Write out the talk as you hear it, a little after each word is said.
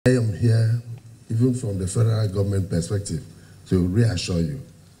I am here, even from the federal government perspective, to reassure you.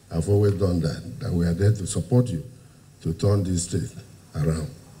 I've always done that we are there to support you to turn this state around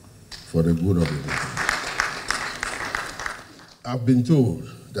for the good of the people. I've been told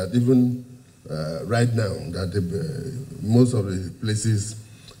that even right now, that most of the places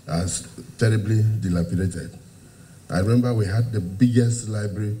are terribly dilapidated. I remember we had the biggest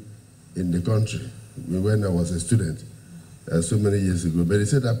library in the country when I was a student so many years ago, but they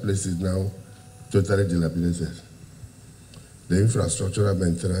said that place is now totally dilapidated. The infrastructural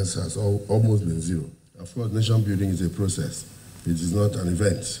maintenance has almost been zero. Of course, nation building is a process. It is not an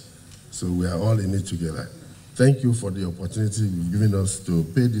event. So we are all in it together. Thank you for the opportunity you've given us to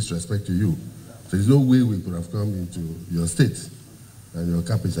pay this respect to you. There is no way we could have come into your state and your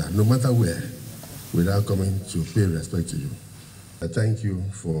capital, no matter where, without coming to pay respect to you. I thank you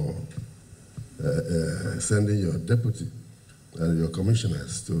for sending your deputy and your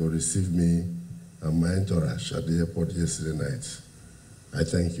commissioners to receive me and my entourage at the airport yesterday night. I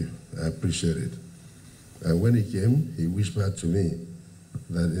thank you. I appreciate it. And when he came, he whispered to me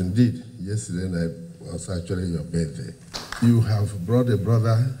that indeed, yesterday night was actually your birthday. You have brought a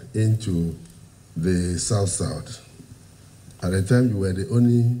brother into the South-South. At the time, you were the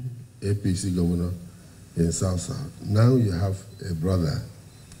only APC governor in South-South. Now you have a brother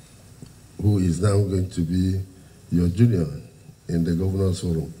who is now going to be your junior in the governor's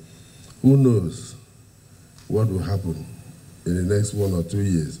forum. Who knows what will happen in the next 1 or 2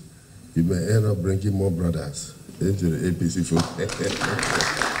 years? You may end up bringing more brothers into the APC fold.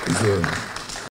 So,